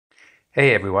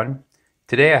Hey everyone,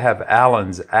 today I have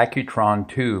Alan's AcuTron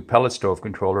 2 pellet stove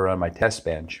controller on my test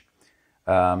bench.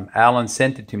 Alan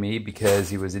sent it to me because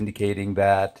he was indicating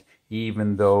that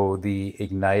even though the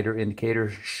igniter indicator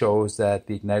shows that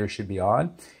the igniter should be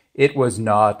on, it was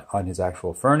not on his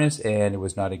actual furnace and it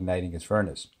was not igniting his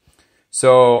furnace.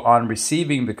 So on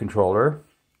receiving the controller,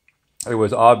 it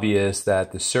was obvious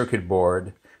that the circuit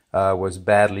board was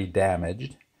badly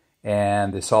damaged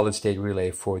and the solid state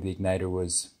relay for the igniter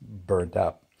was burnt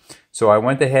up. So I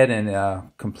went ahead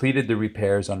and completed the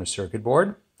repairs on the circuit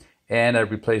board, and I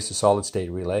replaced the solid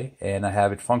state relay, and I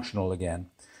have it functional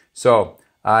again. So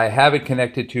I have it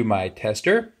connected to my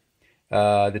tester.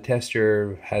 The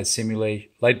tester has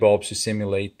light bulbs to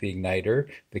simulate the igniter,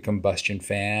 the combustion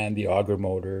fan, the auger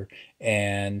motor,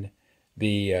 and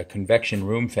the convection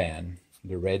room fan,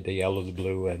 the red, the yellow, the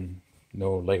blue, and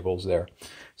no labels there.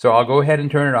 So I'll go ahead and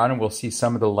turn it on, and we'll see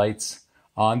some of the lights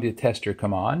on the tester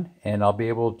come on, and I'll be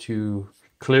able to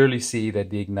clearly see that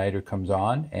the igniter comes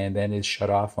on and then is shut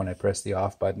off when I press the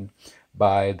off button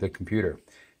by the computer.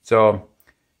 So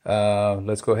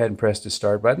let's go ahead and press the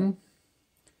start button,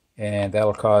 and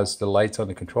that'll cause the lights on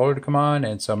the controller to come on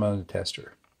and some on the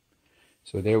tester.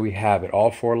 So there we have it.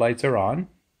 All four lights are on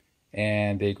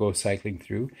and they go cycling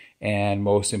through, and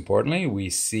most importantly we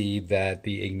see that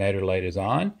the igniter light is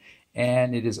on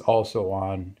and it is also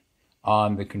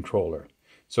on the controller.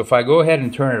 So if I go ahead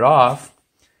and turn it off,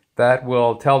 that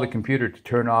will tell the computer to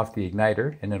turn off the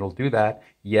igniter, and it'll do that,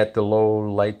 yet the low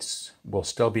lights will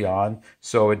still be on,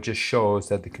 so it just shows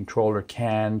that the controller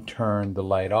can turn the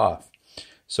light off.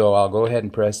 So I'll go ahead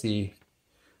and press the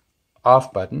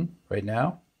off button right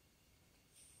now.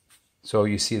 So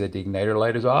you see that the igniter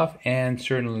light is off, and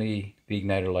certainly the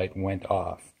igniter light went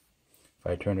off.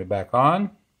 If I turn it back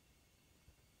on,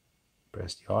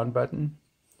 press the on button,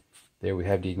 there we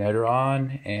have the igniter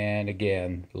on, and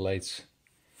again the lights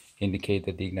indicate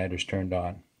that the igniter is turned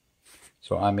on.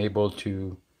 So I'm able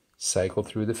to cycle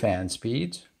through the fan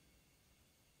speeds,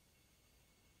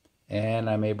 and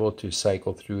I'm able to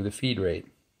cycle through the feed rate.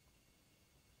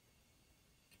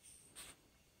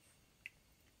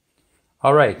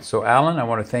 All right, so Alan, I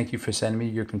want to thank you for sending me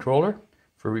your controller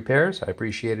for repairs. I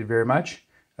appreciate it very much.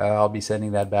 I'll be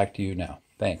sending that back to you now.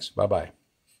 Thanks. Bye-bye.